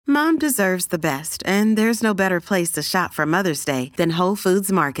Mom deserves the best, and there's no better place to shop for Mother's Day than Whole Foods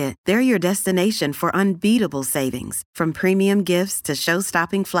Market. They're your destination for unbeatable savings, from premium gifts to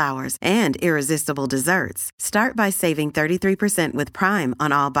show-stopping flowers and irresistible desserts. Start by saving 33% with Prime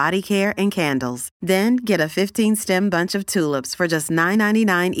on all body care and candles. Then get a 15-stem bunch of tulips for just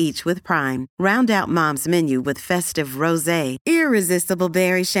 $9.99 each with Prime. Round out Mom's menu with festive rosé, irresistible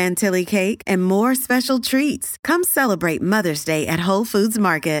berry chantilly cake, and more special treats. Come celebrate Mother's Day at Whole Foods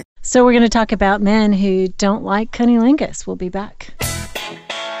Market. So we're going to talk about men who don't like cunnilingus. We'll be back.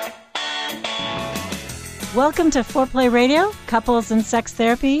 Welcome to Foreplay Radio, Couples and Sex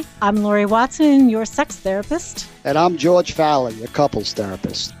Therapy. I'm Lori Watson, your sex therapist. And I'm George Fowler, your couples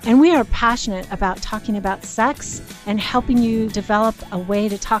therapist. And we are passionate about talking about sex and helping you develop a way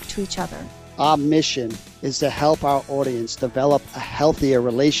to talk to each other. Our mission is to help our audience develop a healthier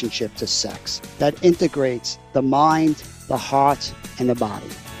relationship to sex that integrates the mind, the heart, and the body.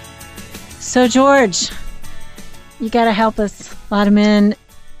 So, George, you got to help us. A lot of men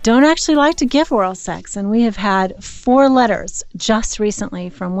don't actually like to give oral sex, and we have had 4 letters just recently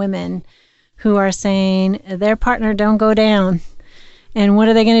from women who are saying their partner don't go down. And what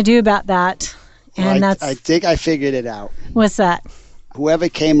are they going to do about that? And I think I figured it out. What's that? Whoever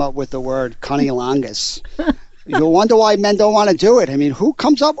came up with the word cunnilingus. You wonder why men don't want to do it. I mean, who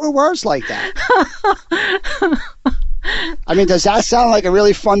comes up with words like that? I mean, does that sound like a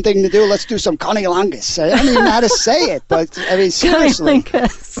really fun thing to do? Let's do some cunnilingus. I don't even know how to say it, but I mean, seriously.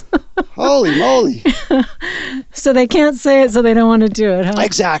 Holy moly. So they can't say it, so they don't want to do it, huh?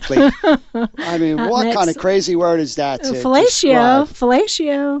 Exactly. I mean, what kind of crazy word is that? Fellatio.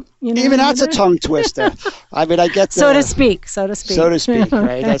 Fellatio. You know, even that's a tongue twister. I mean, I get the... So to speak,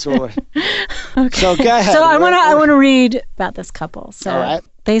 right? That's what we're... Okay. So go ahead. So I want to read about this couple. So all right.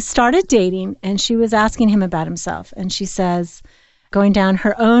 They started dating, and she was asking him about himself. And she says, going down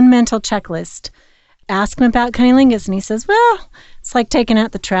her own mental checklist, ask him about cunnilingus. And he says, well, it's like taking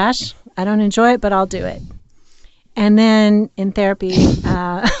out the trash. I don't enjoy it, but I'll do it. And then in therapy...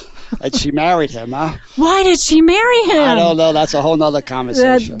 And she married him, huh? Why did she marry him? I don't know. That's a whole nother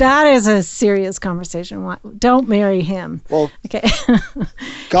conversation. That is a serious conversation. Don't marry him. Well, okay.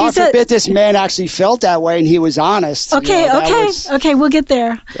 God forbid this man actually felt that way and he was honest. Okay, okay, we'll get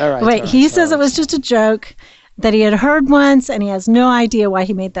there. All right. Wait, he says it was just a joke that he had heard once, and he has no idea why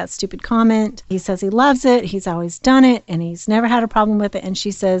he made that stupid comment. He says he loves it. He's always done it, and he's never had a problem with it. And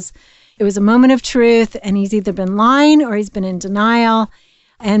she says it was a moment of truth, and he's either been lying or he's been in denial.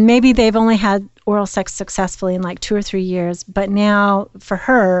 And maybe they've only had oral sex successfully in like 2 or 3 years. But now for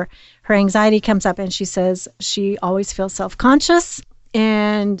her anxiety comes up, and she says she always feels self-conscious,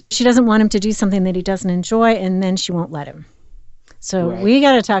 and she doesn't want him to do something that he doesn't enjoy, and then she won't let him. So we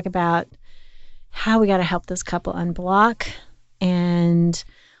got to talk about how we got to help this couple unblock and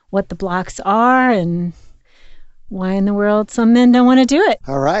what the blocks are and why in the world some men don't want to do it.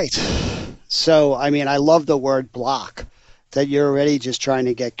 All right. So, I mean, I love the word block. That you're already just trying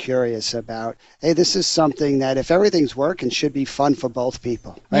to get curious about, hey, this is something that if everything's working should be fun for both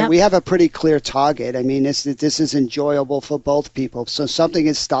people. Right? Yep. We have a pretty clear target. I mean, this is enjoyable for both people. So something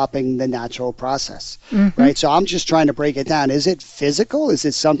is stopping the natural process, right? So I'm just trying to break it down. Is it physical? Is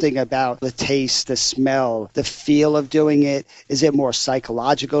it something about the taste, the smell, the feel of doing it? Is it more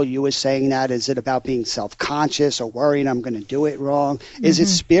psychological? You were saying that. Is it about being self-conscious or worrying I'm going to do it wrong? Is it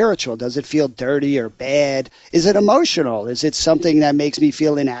spiritual? Does it feel dirty or bad? Is it emotional? Is it something that makes me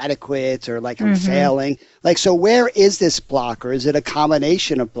feel inadequate or like I'm failing? Like, so where is this block, or is it a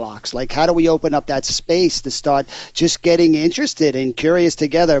combination of blocks? Like, how do we open up that space to start just getting interested and curious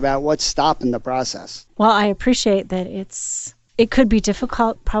together about what's stopping the process? Well, I appreciate that it could be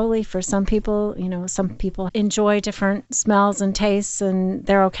difficult probably for some people. You know, some people enjoy different smells and tastes, and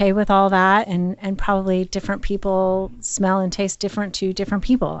they're okay with all that. And probably different people smell and taste different to different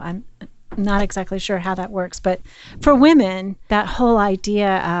people. I'm not exactly sure how that works. But for women, that whole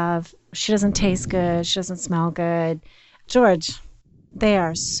idea of she doesn't taste good, she doesn't smell good. George, they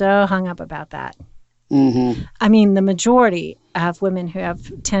are so hung up about that. I mean, the majority of women who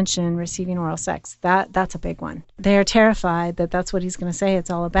have tension receiving oral sex, that's a big one. They're terrified that that's what he's going to say it's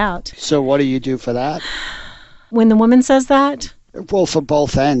all about. So what do you do for that? When the woman says that? Well, for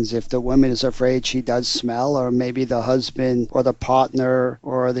both ends. If the woman is afraid she does smell, or maybe the husband or the partner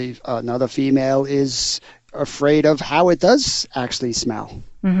or the another female is afraid of how it does actually smell.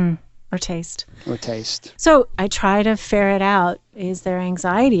 Or taste. Or taste. So I try to ferret out, is there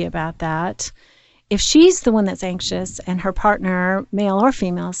anxiety about that? If she's the one that's anxious and her partner, male or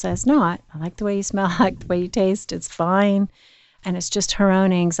female, says, no, I like the way you smell, I like the way you taste, it's fine, and it's just her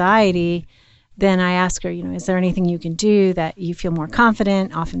own anxiety, then I ask her, is there anything you can do that you feel more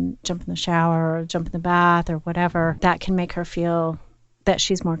confident? Often jump in the shower or jump in the bath or whatever that can make her feel that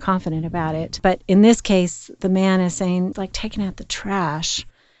she's more confident about it. But in this case, the man is saying, like, taking out the trash,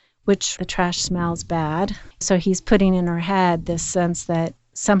 which the trash smells bad. So he's putting in her head this sense that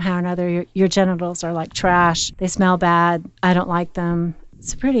somehow or another your genitals are like trash. They smell bad. I don't like them.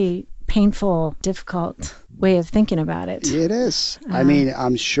 It's a pretty painful, difficult way of thinking about it. It is. I mean,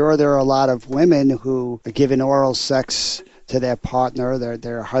 I'm sure there are a lot of women who are giving oral sex to their partner,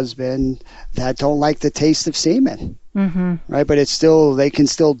 their husband, that don't like the taste of semen. Mm-hmm. Right? But they can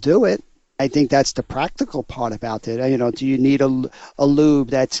still do it. I think that's the practical part about it. Do you need a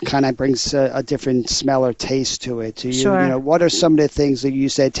lube that kind of brings a different smell or taste to it? Sure. What are some of the things that you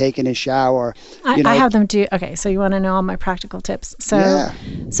said, taking a shower? I have them do. Okay, so you want to know all my practical tips.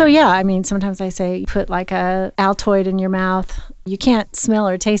 So yeah, I mean, sometimes I say put like a Altoid in your mouth. You can't smell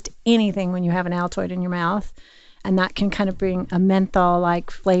or taste anything when you have an Altoid in your mouth. And that can kind of bring a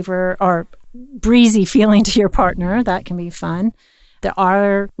menthol-like flavor or breezy feeling to your partner. That can be fun. There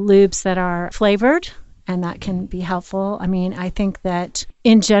are lubes that are flavored, and that can be helpful. I mean, I think that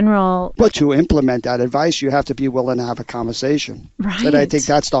in general... But to implement that advice, you have to be willing to have a conversation. Right. And I think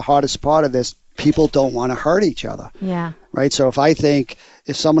that's the hardest part of this. People don't want to hurt each other. Yeah. Right? So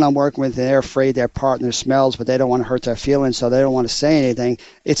if someone I'm working with, they're afraid their partner smells, but they don't want to hurt their feelings, so they don't want to say anything,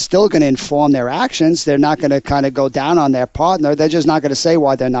 it's still going to inform their actions. They're not going to kind of go down on their partner. They're just not going to say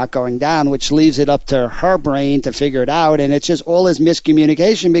why they're not going down, which leaves it up to her brain to figure it out. And it's just all this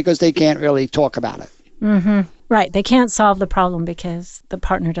miscommunication because they can't really talk about it. Mm-hmm. Right. They can't solve the problem because the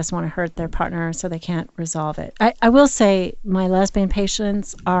partner doesn't want to hurt their partner, so they can't resolve it. I will say my lesbian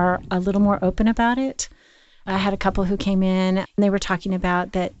patients are a little more open about it. I had a couple who came in and they were talking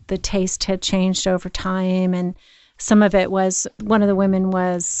about that the taste had changed over time, and some of it was, one of the women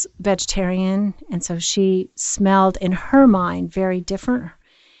was vegetarian, and so she smelled in her mind very different,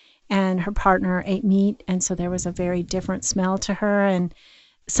 and her partner ate meat, and so there was a very different smell to her. And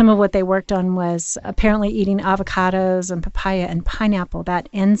some of what they worked on was apparently eating avocados and papaya and pineapple. That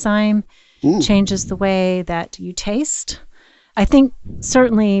enzyme changes the way that you taste. I think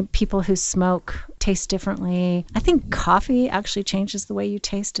certainly people who smoke taste differently. I think coffee actually changes the way you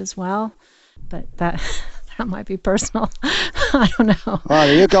taste as well, but that might be personal. I don't know. Wow,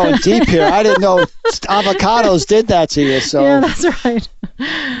 you're going deep here. I didn't know avocados did that to you. So yeah, that's right.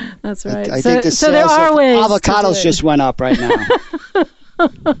 That's right. I think the sales there are of ways avocados just went up right now.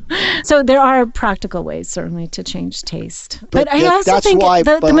 So there are practical ways, certainly, to change taste. But I also that's think why,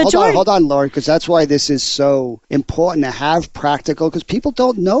 the majority... Hold on, Lori, because that's why this is so important to have practical, because people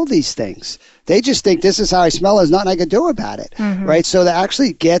don't know these things. They just think this is how I smell, there's nothing I can do about it, right? So to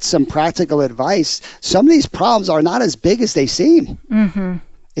actually get some practical advice, some of these problems are not as big as they seem. Mm-hmm.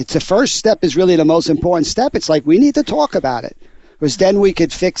 It's the first step is really the most important step. It's like we need to talk about it. Because then we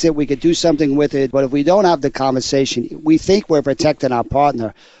could fix it, we could do something with it. But if we don't have the conversation, we think we're protecting our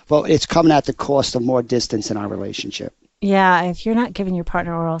partner, but it's coming at the cost of more distance in our relationship. Yeah, if you're not giving your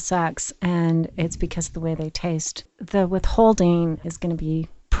partner oral sex and it's because of the way they taste, the withholding is going to be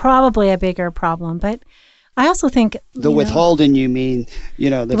probably a bigger problem. But I also think... The withholding, you mean,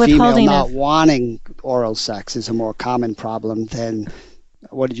 the female not wanting oral sex is a more common problem than...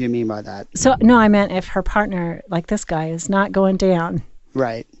 What did you mean by that? So, no, I meant if her partner, like this guy, is not going down,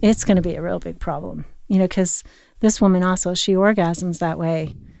 right? It's going to be a real big problem, because this woman also, she orgasms that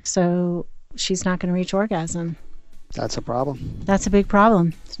way. So she's not going to reach orgasm. That's a problem. That's a big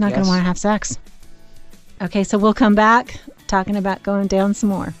problem. She's not going to want to have sex. Okay, so we'll come back talking about going down some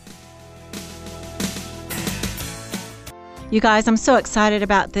more. You guys, I'm so excited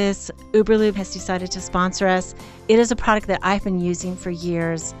about this. Uberlube has decided to sponsor us. It is a product that I've been using for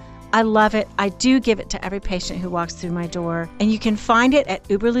years. I love it. I do give it to every patient who walks through my door. And you can find it at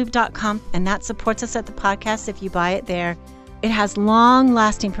uberlube.com, and that supports us at the podcast if you buy it there. It has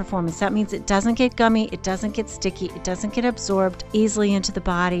long-lasting performance. That means it doesn't get gummy, it doesn't get sticky, it doesn't get absorbed easily into the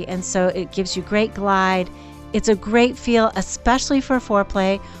body, and so it gives you great glide. It's a great feel, especially for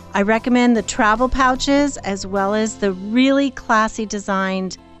foreplay. I recommend the travel pouches as well as the really classy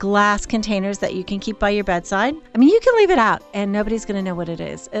designed glass containers that you can keep by your bedside. I mean, you can leave it out and nobody's going to know what it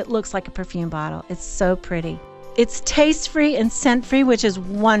is. It looks like a perfume bottle. It's so pretty. It's taste-free and scent-free, which is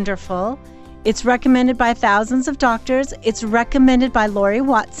wonderful. It's recommended by thousands of doctors. It's recommended by Lori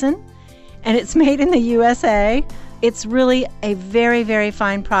Watson, and it's made in the USA. It's really a very, very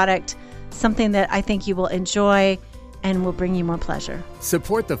fine product, something that I think you will enjoy and will bring you more pleasure.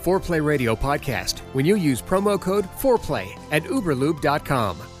 Support the Foreplay Radio podcast when you use promo code FOREPLAY at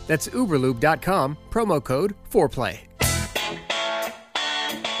uberlube.com. That's uberlube.com, promo code FOREPLAY.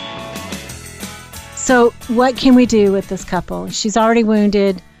 So what can we do with this couple? She's already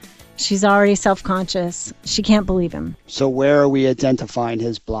wounded. She's already self-conscious. She can't believe him. So where are we identifying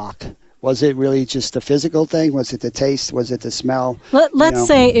his block? Was it really just a physical thing? Was it the taste? Was it the smell? Let's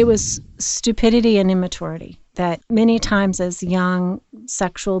say it was stupidity and immaturity, that many times as young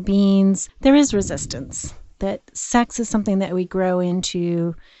sexual beings, there is resistance, that sex is something that we grow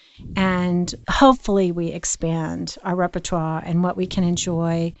into, and hopefully we expand our repertoire and what we can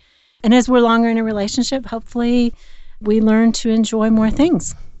enjoy. And as we're longer in a relationship, hopefully we learn to enjoy more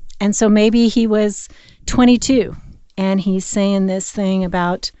things. And so maybe he was 22 and he's saying this thing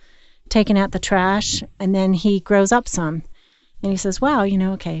about taking out the trash, and then he grows up some and he says, wow,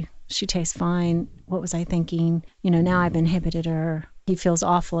 okay, she tastes fine. What was I thinking? Now I've inhibited her. He feels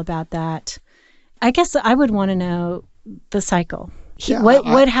awful about that. I guess I would want to know the cycle.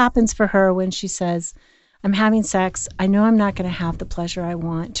 What happens for her when she says, I'm having sex. I know I'm not going to have the pleasure I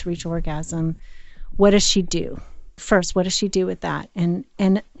want to reach orgasm. What does she do? First, what does she do with that?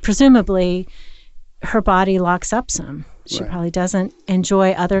 And presumably her body locks up some. She probably doesn't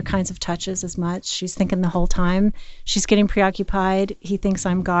enjoy other kinds of touches as much. She's thinking the whole time. She's getting preoccupied. He thinks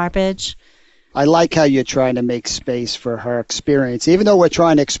I'm garbage. I like how you're trying to make space for her experience. Even though we're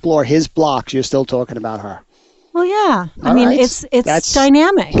trying to explore his blocks, you're still talking about her. Well, yeah. I mean, it's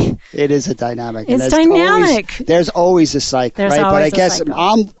dynamic. It is a dynamic. It's dynamic. There's always a cycle, right? But I guess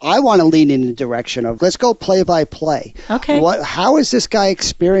I want to lean in the direction of, let's go play by play. Okay. How is this guy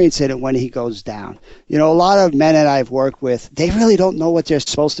experiencing it when he goes down? A lot of men that I've worked with, they really don't know what they're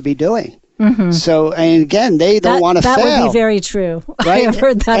supposed to be doing. Mm-hmm. So, and again, they don't want to fail. That would be very true. Right? I have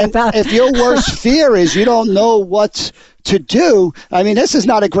heard that about if your worst fear is you don't know what to do, I mean, this is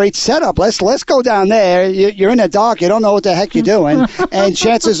not a great setup. Let's go down there. You're in the dark. You don't know what the heck you're doing. And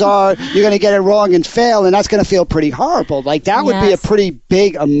chances are you're going to get it wrong and fail, and that's going to feel pretty horrible. Like, that would be a pretty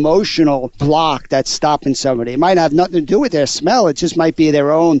big emotional block that's stopping somebody. It might have nothing to do with their smell. It just might be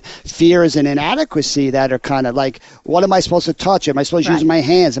their own fears and inadequacy that are kind of like, what am I supposed to touch? Am I supposed to use my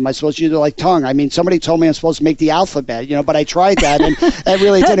hands? Am I supposed to use it like tongue? I mean, somebody told me I'm supposed to make the alphabet, but I tried that, and it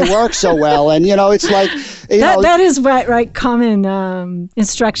really didn't work so well. And, it's like... that is right, common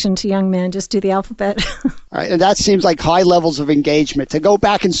instruction to young men, just do the alphabet. Right, and that seems like high levels of engagement, to go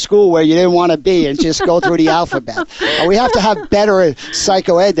back in school where you didn't want to be and just go through the alphabet. We have to have better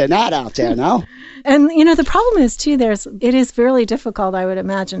psychoed than that out there, no? And, the problem is, too, it is really difficult, I would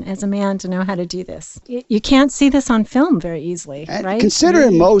imagine, as a man to know how to do this. You can't see this on film very easily, and right?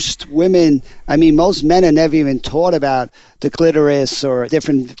 Considering most women, most men are never even taught about the clitoris or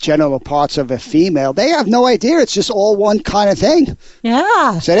different genital parts of a female. They have no idea. It's just all one kind of thing.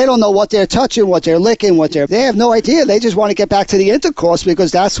 Yeah. So they don't know what they're touching, what they're licking, they have no idea. They just want to get back to the intercourse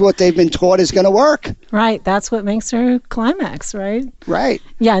because that's what they've been taught is going to work. Right. That's what makes her climax, right? Right.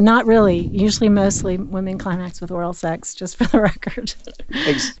 Yeah, not really. Usually mostly women climax with oral sex, just for the record.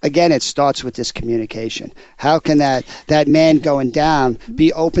 Again, it starts with this communication. How can that man going down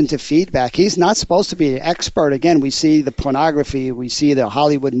be open to feedback? He's not supposed to be an expert. Again, we see the pornography, we see the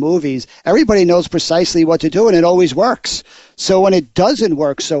Hollywood movies. Everybody knows precisely what to do, and it always works. So when it doesn't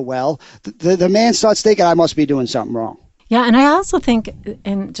work so well, the man starts thinking, I must be doing something wrong. Yeah, and I also think,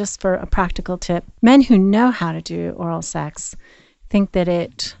 and just for a practical tip, men who know how to do oral sex think that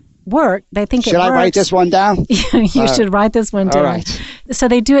it works. They think it works. Should I write this one down? You should write this one down. All right. So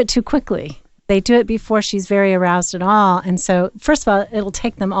they do it too quickly. They do it before she's very aroused at all. And so, first of all, it'll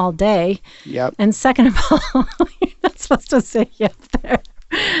take them all day. Yep. And second of all, you're not supposed to say yep there.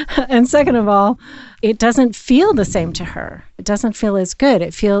 And second of all, it doesn't feel the same to her. It doesn't feel as good.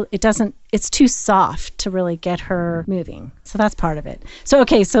 It's too soft to really get her moving. So that's part of it. So,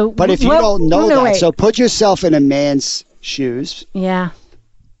 okay, so... But if you don't know that, so put yourself in a man's shoes. Yeah.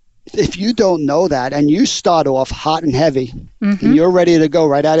 If you don't know that and you start off hot and heavy, and you're ready to go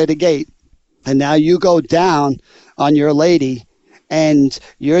right out of the gate, and now you go down on your lady and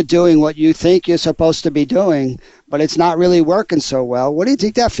you're doing what you think you're supposed to be doing, but it's not really working so well, what do you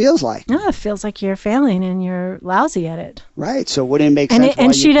think that feels like? Oh, it feels like you're failing and you're lousy at it. Right. So wouldn't it make sense?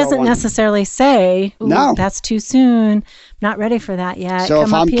 And she doesn't necessarily say, no, that's too soon. Not ready for that yet. So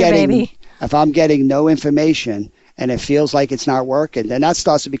Come up here, baby. If I'm getting no information and it feels like it's not working, then that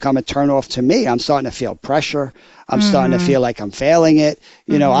starts to become a turnoff to me. I'm starting to feel pressure. I'm starting to feel like I'm failing it.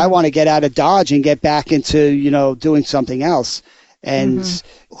 I want to get out of Dodge and get back into, doing something else. And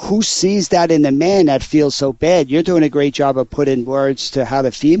who sees that in the man that feels so bad? You're doing a great job of putting words to how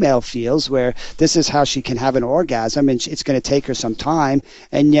the female feels, where this is how she can have an orgasm, and it's going to take her some time,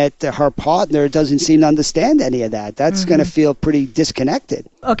 and yet her partner doesn't seem to understand any of that. That's going to feel pretty disconnected.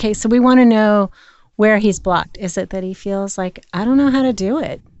 Okay, so we want to know where he's blocked. Is it that he feels like, I don't know how to do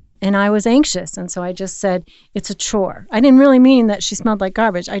it? And I was anxious. And so I just said, it's a chore. I didn't really mean that she smelled like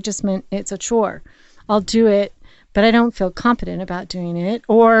garbage. I just meant it's a chore. I'll do it, but I don't feel competent about doing it.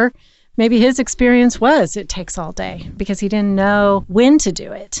 Or maybe his experience was it takes all day because he didn't know when to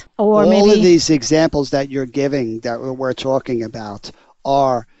do it. Or all of these examples that you're giving that we're talking about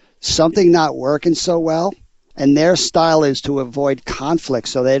are something not working so well, and their style is to avoid conflict,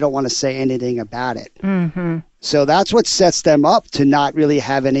 so they don't want to say anything about it. Mm-hmm. So that's what sets them up to not really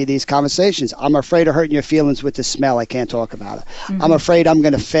have any of these conversations. I'm afraid of hurting your feelings with the smell. I can't talk about it. Mm-hmm. I'm afraid I'm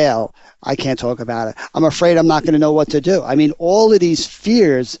going to fail. I can't talk about it. I'm afraid I'm not going to know what to do. I mean, all of these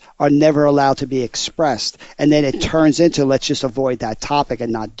fears are never allowed to be expressed. And then it turns into, let's just avoid that topic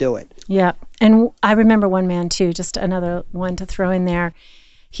and not do it. Yeah. And I remember one man too, just another one to throw in there.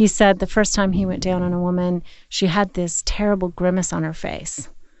 He said the first time he went down on a woman, she had this terrible grimace on her face.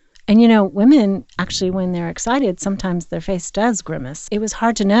 And, you know, women actually, when they're excited, sometimes their face does grimace. It was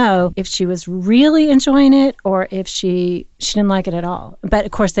hard to know if she was really enjoying it or if she didn't like it at all. But,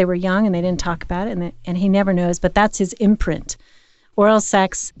 of course, they were young and they didn't talk about it, and he never knows. But that's his imprint. Oral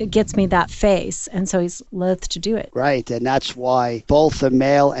sex, it gets me that face, and so he's loath to do it. Right, and that's why both the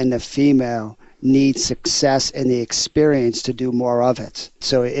male and the female need success in the experience to do more of it.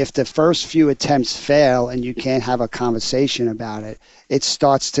 So if the first few attempts fail and you can't have a conversation about it, it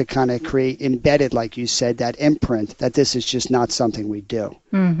starts to kind of create embedded, like you said, that imprint that this is just not something we do,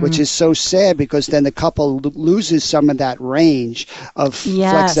 which is so sad because then the couple loses some of that range of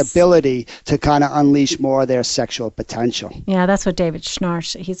flexibility to kind of unleash more of their sexual potential. Yeah, that's what David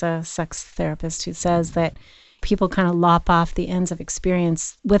Schnarch, he's a sex therapist who says that people kind of lop off the ends of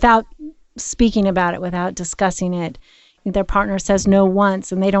experience without speaking about it, without discussing it. Their partner says no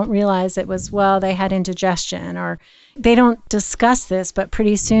once and they don't realize it was, well, they had indigestion, or they don't discuss this, but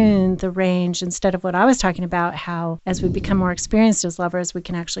pretty soon the range, instead of what I was talking about, how as we become more experienced as lovers, we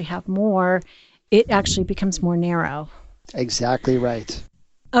can actually have more, it actually becomes more narrow. Exactly right.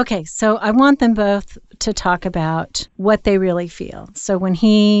 Okay, so I want them both to talk about what they really feel. So when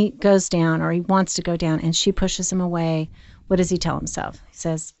he goes down or he wants to go down and she pushes him away, what does he tell himself? He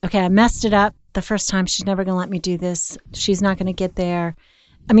says, okay, I messed it up the first time. She's never going to let me do this. She's not going to get there.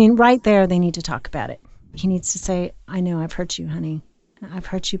 I mean, right there, they need to talk about it. He needs to say, I know I've hurt you, honey. I've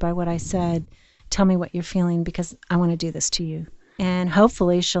hurt you by what I said. Tell me what you're feeling because I want to do this to you. And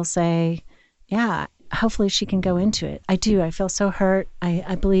hopefully she'll say, yeah, hopefully she can go into it. I do. I feel so hurt.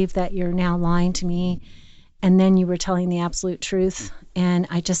 I believe that you're now lying to me. And then you were telling the absolute truth. And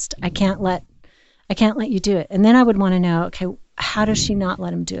I can't let you do it. And then I would want to know, okay, how does she not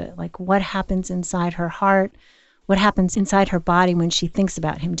let him do it? Like, what happens inside her heart? What happens inside her body when she thinks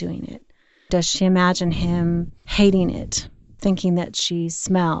about him doing it? Does she imagine him hating it, thinking that she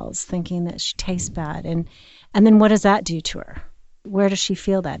smells, thinking that she tastes bad? And then what does that do to her? Where does she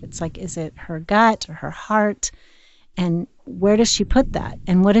feel that? It's like, is it her gut or her heart? And where does she put that?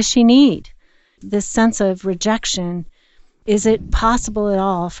 And what does she need? This sense of rejection, is it possible at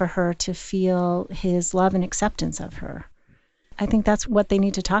all for her to feel his love and acceptance of her? I think that's what they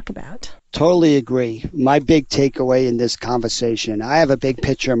need to talk about. Totally agree. My big takeaway in this conversation, I have a big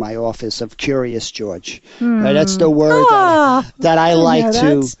picture in my office of Curious George. Right, that's the word that I like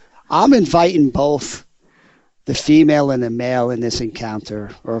to. I'm inviting both the female and the male in this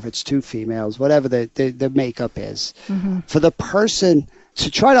encounter, or if it's two females, whatever the makeup is, for the person to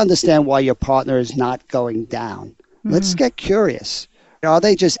try to understand why your partner is not going down. Let's get curious. Are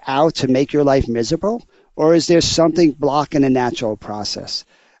they just out to make your life miserable? Or is there something blocking a natural process?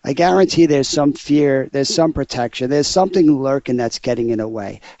 I guarantee there's some fear, there's some protection, there's something lurking that's getting in the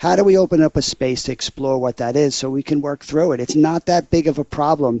way. How do we open up a space to explore what that is so we can work through it? It's not that big of a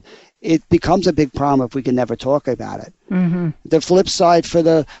problem. It becomes a big problem if we can never talk about it. The flip side for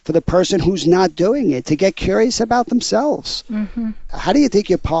the person who's not doing it, to get curious about themselves. How do you think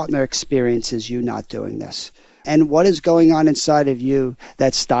your partner experiences you not doing this? And what is going on inside of you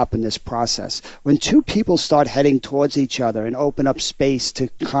that's stopping this process? When two people start heading towards each other and open up space to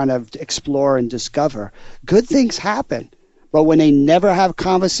kind of explore and discover, good things happen. But when they never have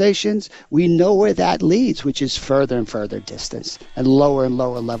conversations, we know where that leads, which is further and further distance and lower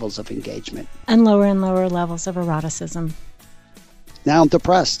levels of engagement. And lower levels of eroticism. Now I'm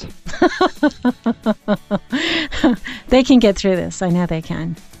depressed. They can get through this. I know they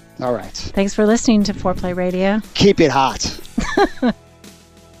can. All right. Thanks for listening to Foreplay Radio. Keep it hot.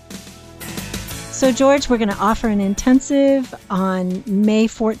 So, George, we're going to offer an intensive on May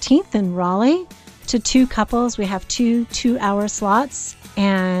 14th in Raleigh to two couples. We have two 2-hour slots.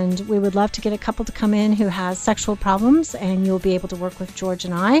 And we would love to get a couple to come in who has sexual problems, and you'll be able to work with George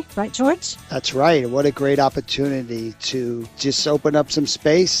and I. Right, George? That's right. What a great opportunity to just open up some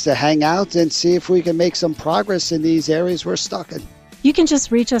space to hang out and see if we can make some progress in these areas we're stuck in. You can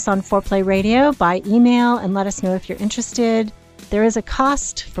just reach us on Foreplay Radio by email and let us know if you're interested. There is a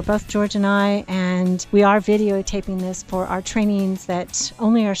cost for both George and I, and we are videotaping this for our trainings that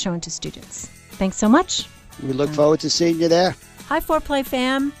only are shown to students. Thanks so much. We look forward to seeing you there. Hi, Foreplay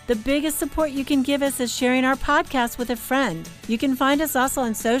fam. The biggest support you can give us is sharing our podcast with a friend. You can find us also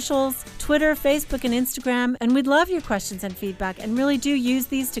on socials, Twitter, Facebook, and Instagram, and we'd love your questions and feedback and really do use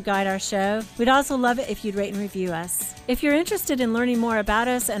these to guide our show. We'd also love it if you'd rate and review us. If you're interested in learning more about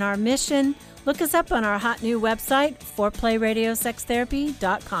us and our mission, look us up on our hot new website,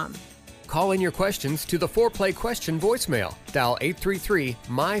 foreplayRadiosextherapy.com. Call in your questions to the Foreplay question voicemail. Dial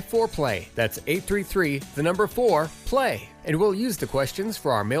 833-MY-4PLAY. That's 833-4-PLAY. And we'll use the questions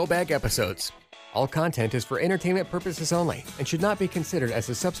for our mailbag episodes. All content is for entertainment purposes only and should not be considered as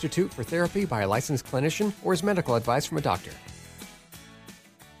a substitute for therapy by a licensed clinician or as medical advice from a doctor.